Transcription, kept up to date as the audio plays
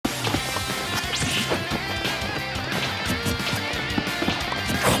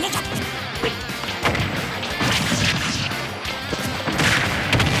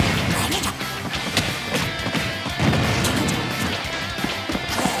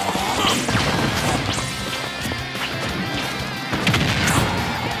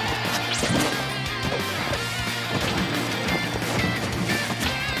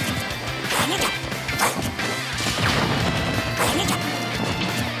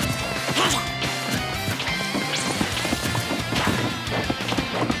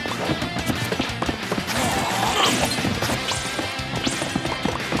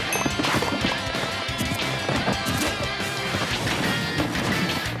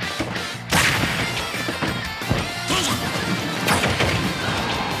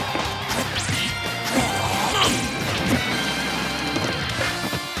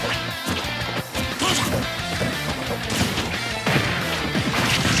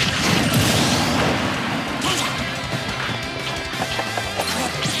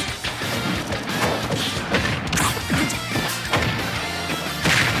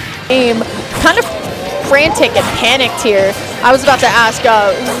game, kind of frantic and panicked here. I was about to ask,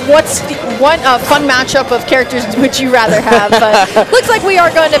 what fun matchup of characters would you rather have? But looks like we are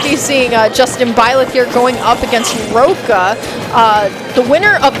going to be seeing Justinbyleth here going up against Roka. The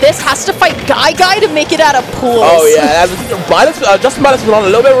winner of this has to fight Guy to make it out of pools. Oh yeah, Justinbyleth has been on a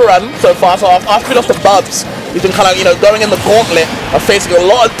little bit of a run so far. So after we lost the Bubs, he's been kind of going in the gauntlet of facing a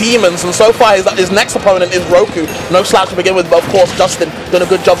lot of demons. And so far, his next opponent is Roku. No slouch to begin with, but of course Justin doing a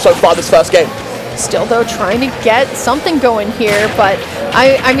good job so far this first game. Still, though, trying to get something going here, but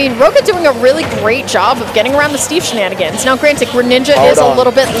I mean, Roka doing a really great job of getting around the Steve shenanigans. Now, granted, Greninja is a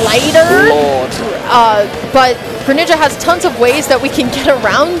little bit lighter, but Greninja has tons of ways that we can get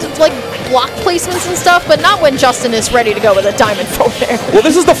around, like block placements and stuff, but not when Justin is ready to go with a diamond forward air. Well,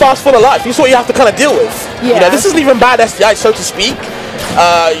 this is the fast forward life. This is what you have to kind of deal with. Yeah. This isn't even bad SDI, so to speak.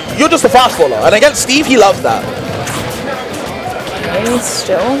 You're just a fast forwarder, and against Steve, he loves that. Okay,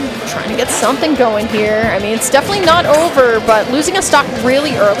 still trying to get something going here. I mean, it's definitely not over, but losing a stock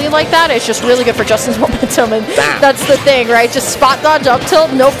really early like that is just really good for Justin's momentum, and that's the thing, right? Just spot dodge up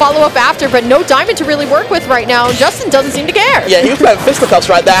tilt, no follow-up after, but no diamond to really work with right now. Justin doesn't seem to care. Yeah, he was playing fisticuffs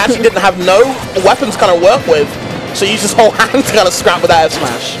right there. Actually didn't have no weapons to kind of work with. So you use his whole hand to kind of scrap with that F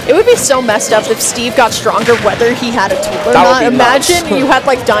smash. It would be so messed up if Steve got stronger whether he had a tool or not. Imagine you had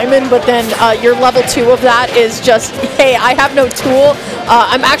like diamond, but then your level 2 of that is just, hey, I have no tool.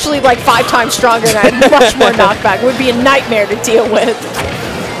 I'm actually like 5 times stronger and I have much more knockback. It would be a nightmare to deal with.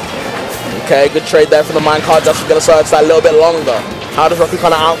 Okay, good trade there for the minecart. Justin's going to search that a little bit longer. How does Rocky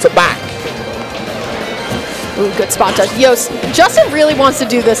kind of out to back? Ooh, good spot dodge. Yo, Justin really wants to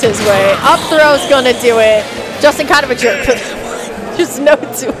do this his way. Up throw's going to do it. Justin kind of a jerk for that one. Just no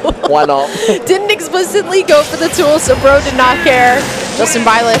tool. Why not? Didn't explicitly go for the tool, so bro did not care.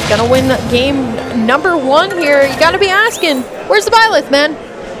 Justinbyleth gonna win game number 1 here. You gotta be asking, where's the Byleth, man?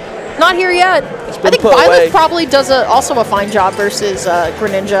 Not here yet. I think Byleth probably does also a fine job versus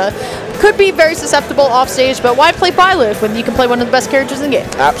Greninja. Could be very susceptible off stage, but why play Byleth when you can play one of the best characters in the game?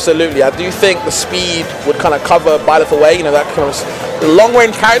 Absolutely. I do think the speed would kind of cover Byleth away. That kind of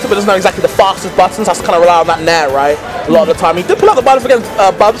long-range character, but doesn't know exactly the fastest buttons. Has to kind of rely on that nair, right? A lot of the time. He did pull out the Byleth against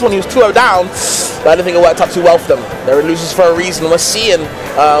Bubs when he was 2-0 down, but I don't think it worked out too well for them. They're losers for a reason. We're seeing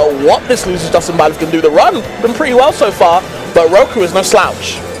what this losers Justinbyleth can do. The run been pretty well so far, but Roku is no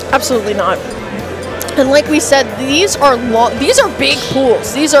slouch. Absolutely not. And like we said, these are big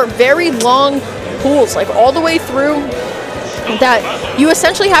pools. These are very long pools, like all the way through, that you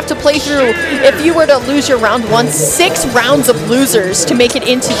essentially have to play through, if you were to lose your round 1, 6 rounds of losers to make it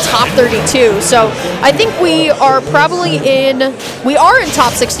into top 32. So I think we are in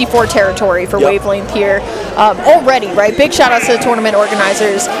top 64 territory for Wavelength here already, right? Big shout out to the tournament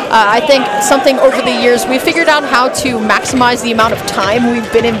organizers. I think something over the years, we figured out how to maximize the amount of time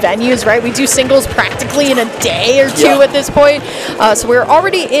we've been in venues, right? We do singles practically in a day or 2 at this point. So we're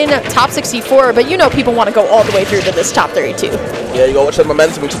already in top 64, but people want to go all the way through to this top 32. Yeah, you got to watch the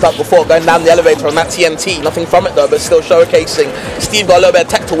momentum we talked about before, going down the elevator on that TNT. Nothing from it though, but still showcasing Steve got a little bit of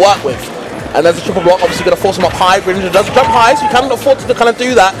tech to work with. And there's a triple block, obviously going to force him up high. Greninja does jump high, so you can afford to kind of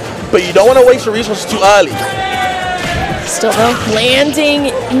do that, but you don't want to waste your resources too early. Still though,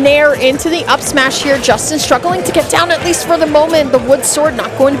 landing nair into the up smash here. Justin struggling to get down, at least for the moment. The wood sword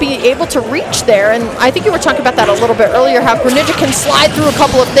not going to be able to reach there. And I think you were talking about that a little bit earlier, how Greninja can slide through a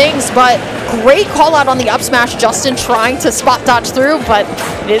couple of things, but great call out on the up smash. Justin trying to spot dodge through, but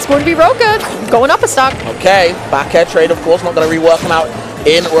it is going to be Roka going up a stock. Okay, back air trade, of course, not going to rework him out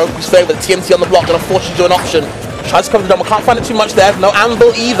in Roku's favor. The TNT on the block, going to force you to do an option. Tries to cover the dome, can't find it too much there. No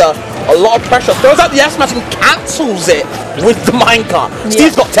anvil either. A lot of pressure. Throws out the S-Smash and cancels it with the minecart.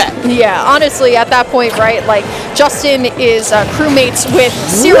 Steve's got tech. Yeah, honestly, at that point, right, like, Justin is crewmates with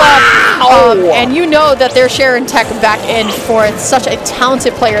Syrup, and you know that they're sharing tech back and forth. Such a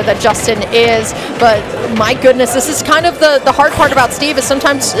talented player that Justin is, but my goodness, this is kind of the hard part about Steve, is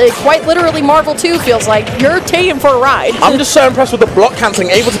sometimes quite literally Marvel 2 feels like you're taking for a ride. I'm just so impressed with the block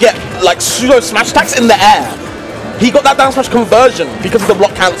cancelling, able to get, like, pseudo smash attacks in the air. He got that down smash conversion because of the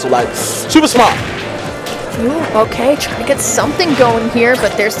block cancel, like, super smart. Ooh, okay, trying to get something going here,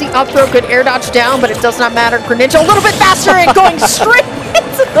 but there's the up throw, good air dodge down, but it does not matter. Greninja a little bit faster and going straight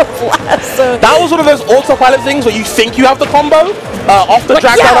into the blast. So. That was one of those autopilot things where you think you have the combo off the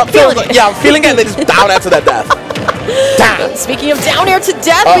drag down up field. Yeah, I'm feeling it, and they just down air to their death. Damn. Speaking of down air to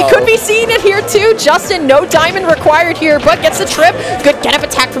death, we could be seeing it here too. Justin, no diamond required here, but gets the trip. Good get up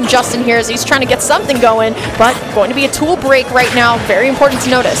attack from Justin here as he's trying to get something going, but going to be a tool break right now. Very important to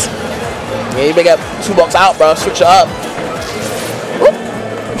notice. Yeah, you may get 2 blocks out, bro. Switch it up. Oop.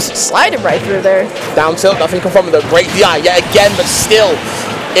 Sliding right through there. Down tilt, nothing confirmed with a great DI yet again, but still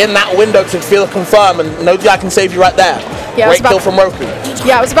in that window to feel confirm, and no DI can save you right there. Yeah, great kill from Roka.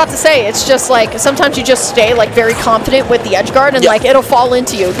 Yeah, I was about to say, it's just like, sometimes you just stay like very confident with the edge guard and like it'll fall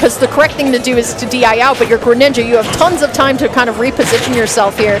into you, because the correct thing to do is to DI out, but you're Greninja, you have tons of time to kind of reposition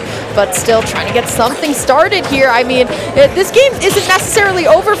yourself here, but still trying to get something started here. I mean, this game isn't necessarily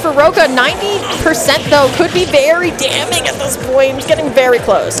over for Roka. 90% though could be very damning at this point. He's getting very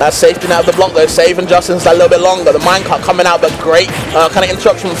close. That safety net of the block though, saving Justin's a little bit longer. The minecart coming out, but great kind of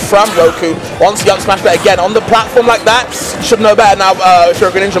interruption from Roku. Once the up smash, but again, on the platform like that, should know better now if you're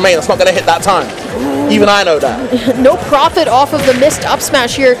a Greninja main. It's not going to hit that time. Even I know that. No profit off of the missed up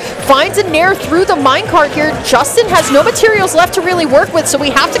smash here. Finds a nair through the minecart here. Justin has no materials left to really work with, so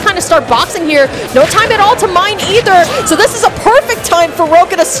we have to kind of start boxing here. No time at all to mine either. So this is a perfect time for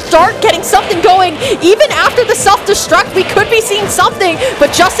Roka to start getting something going. Even after the self-destruct, we could be seeing something,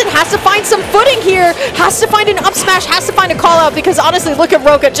 but Justin has to find some footing here. Has to find an up smash, has to find a call out, because honestly, look at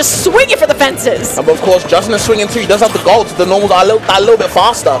Roka just swinging for the fences. And of course, Justin is swinging too. He does have the gold, so the normals are a little bit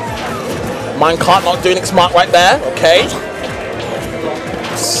faster. Minecart not doing it smart right there. Okay.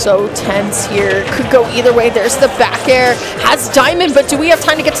 So tense here. Could go either way. There's the back air. Has Diamond, but do we have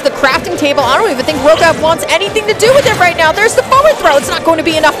time to get to the crafting table? I don't even think Roka wants anything to do with it right now. There's the forward throw. It's not going to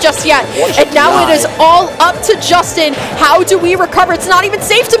be enough just yet. And now it is all up to Justin. How do we recover? It's not even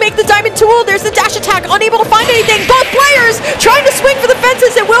safe to make the Diamond tool. There's the dash attack. Unable to find anything. Both players trying to swing for the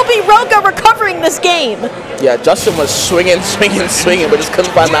fences. It will be Roka recovering this game. Yeah, Justin was swinging, but just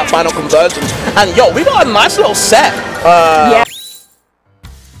couldn't find that final conversion. And yo, we got a nice little set. Yeah.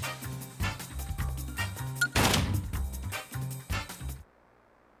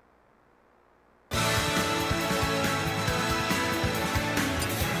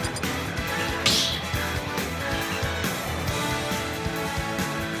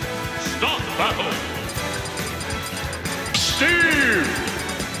 Start battle. Steve.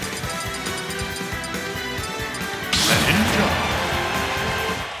 Ninja.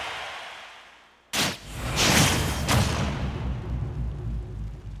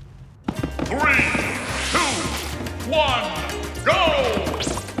 3, 2, 1, go!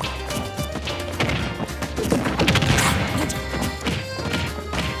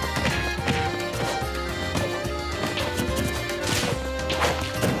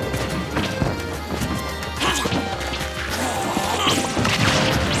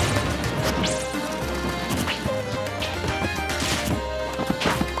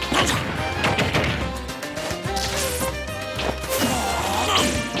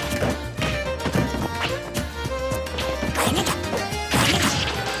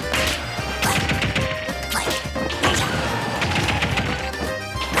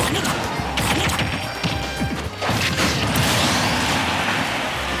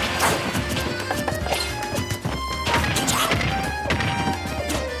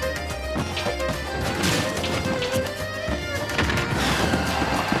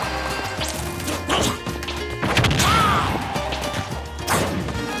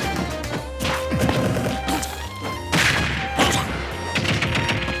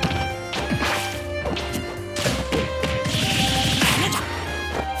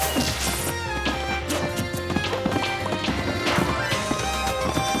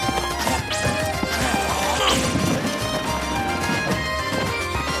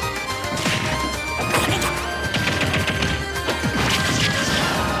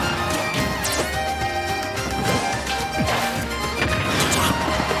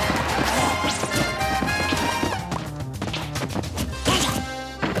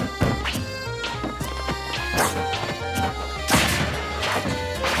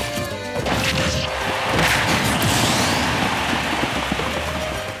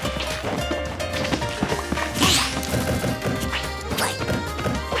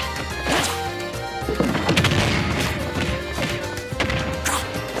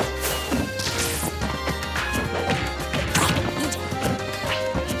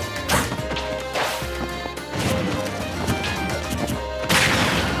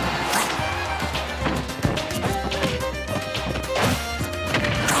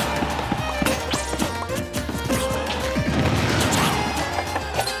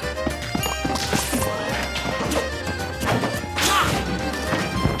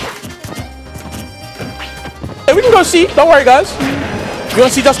 We can go see. Don't worry, guys. You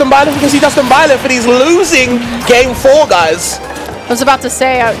want to see Justinbyleth? We can see Justinbyleth, but he's losing game 4, guys. was about to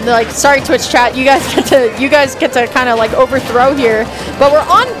say, like, sorry Twitch chat, you guys get to kind of like overthrow here, but we're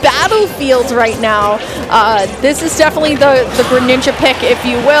on Battlefield right now. This is definitely the Greninja pick, if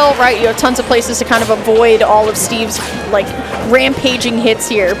you will, right? You have tons of places to kind of avoid all of Steve's like rampaging hits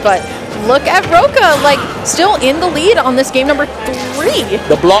here, but look at Roka, like, still in the lead on this game number 3.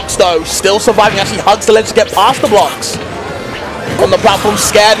 The blocks, though, still surviving. Actually hugs the ledge to get past the blocks. On the platform,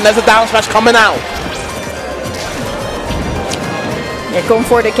 scared, and there's a down smash coming out. Yeah, going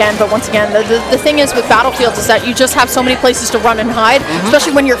for it again, but once again, the thing is with Battlefields is that you just have so many places to run and hide,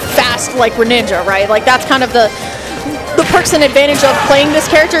 especially when you're fast like Greninja, right? Like, that's kind of the perks and advantage of playing this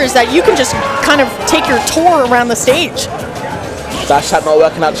character, is that you can just kind of take your tour around the stage. Dash attack not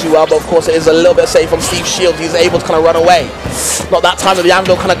working out too well, but of course it is a little bit safe on Steve's shield. He's able to kind of run away. Not that time of the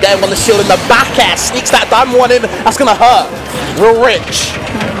anvil, kind of getting on the shield in the back air. Sneaks that diamond one in. That's going to hurt. Real rich.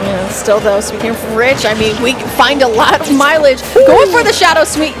 Yeah, still though, speaking of rich, I mean, we find a lot of mileage. Going for the shadow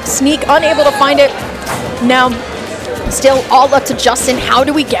sneak, unable to find it. Now, still all up to Justin. How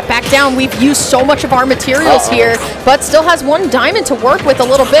do we get back down? We've used so much of our materials here, but still has 1 diamond to work with a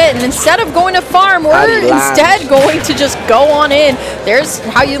little bit. And instead of going to farm, we're instead going to just go on in. There's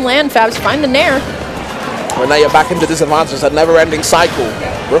how you land, Fabs. Find the nair. Well, now you're back into disadvantage. It's a never-ending cycle.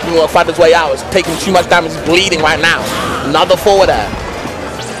 Roka will find his way out. It's taking too much damage. He's bleeding right now. Another forward air.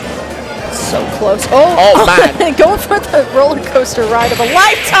 So close. Oh man. Going for the roller coaster ride of a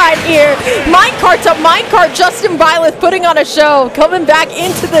lifetime here. Minecart to minecart. Justinbyleth putting on a show. Coming back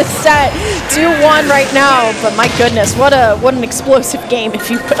into the set. 2-1 right now. But my goodness, what an explosive game, if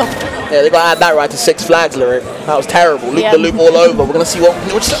you will. Yeah, they got to add that right to 6 flags, Lyric. That was terrible. Loop the loop all over. We're going to see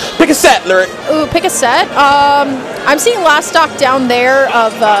pick a set, Lyric. Ooh, pick a set. I'm seeing last stock down there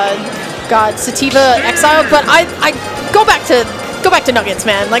of, God, Sativa Exile. But I go back to Nuggets,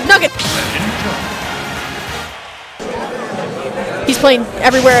 man. Like, Nuggets. He's playing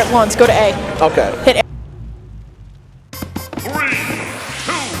everywhere at once. Go to A. Okay. Hit A. 3,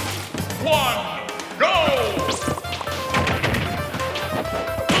 2, 1, go!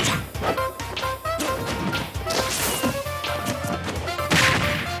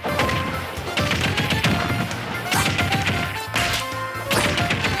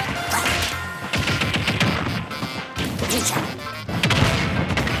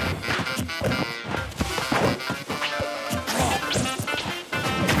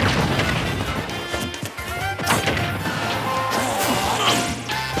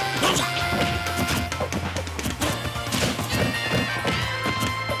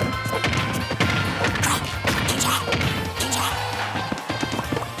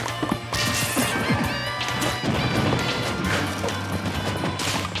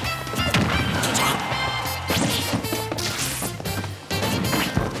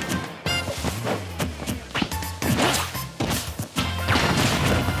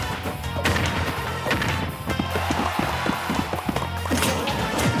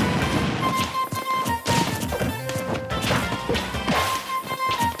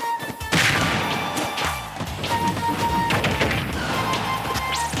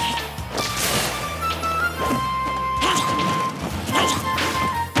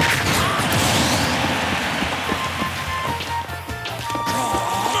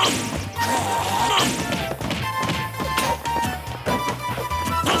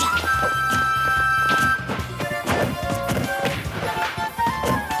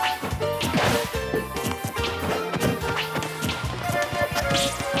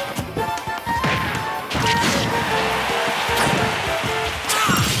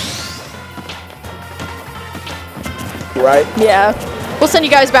 Right? Yeah. We'll send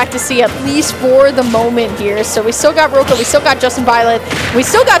you guys back to see at least for the moment here. So we still got Roka, we still got Justinbyleth, we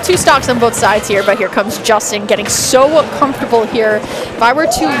still got 2 stocks on both sides here, but here comes Justin getting so comfortable here. If I were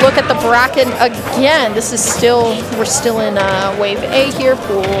to look at the bracket again, this is still, we're still in Wave A here,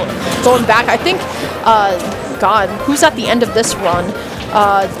 pool going back. I think, God, who's at the end of this run?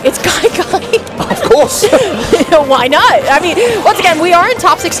 It's Guy. Of course. Why not? I mean, once again, we are in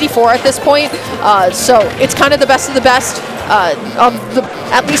top 64 at this point, so it's kind of the best of the best of the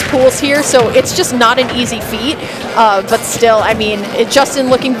at least pools here, so it's just not an easy feat, but still, I mean, Justin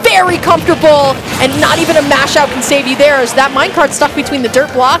looking very comfortable, and not even a mash out can save you there, as that minecart stuck between the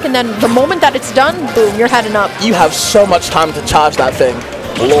dirt block, and then the moment that it's done, boom, you're heading up. You have so much time to charge that thing.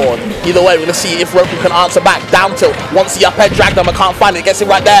 Lord. Either way, we're going to see if Roka can answer back. Down tilt. Once the up air drag them, I can't find it. Gets it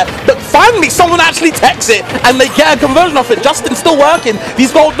right there. But finally, someone actually techs it, and they get a conversion off it. Justin's still working.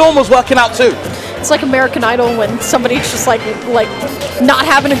 These gold normals working out too. It's like American Idol when somebody's just like not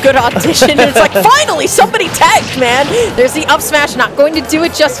having a good audition. And it's like, finally, somebody tagged, man. There's the up smash, not going to do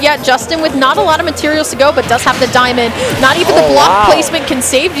it just yet. Justin with not a lot of materials to go, but does have the diamond. Not even the block placement can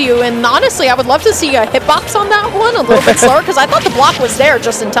save you. And honestly, I would love to see a hitbox on that one a little bit slower, because I thought the block was there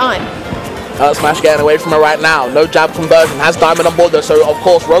just in time. Smash getting away from her right now. No jab conversion. Has diamond on board though, so of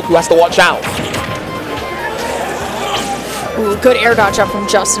course Roku has to watch out. Ooh, good air dodge up from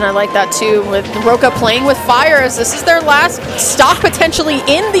Justin. I like that too. With Roka playing with fire, as this is their last stock potentially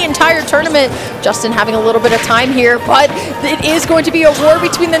in the entire tournament. Justin having a little bit of time here, but it is going to be a war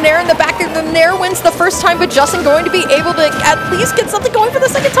between the Nair and the back. The Nair wins the first time, but Justin going to be able to at least get something going for the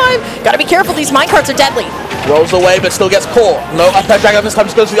second time. Gotta be careful, these minecarts are deadly. Rolls away, but still gets caught. No up air dragon this time,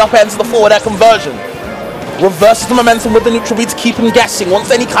 just goes to the upper end to the forward air conversion. Reverses the momentum with the neutral beats, keep him guessing. Wants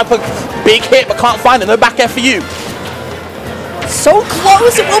any type of big hit, but can't find it. No back air for you. So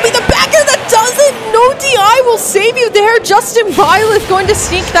close, it will be the back air that does it. No DI will save you there. Justinbyleth going to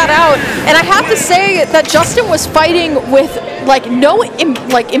sneak that out. And I have to say that Justin was fighting with like no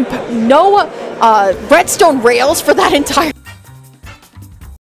redstone rails for that entire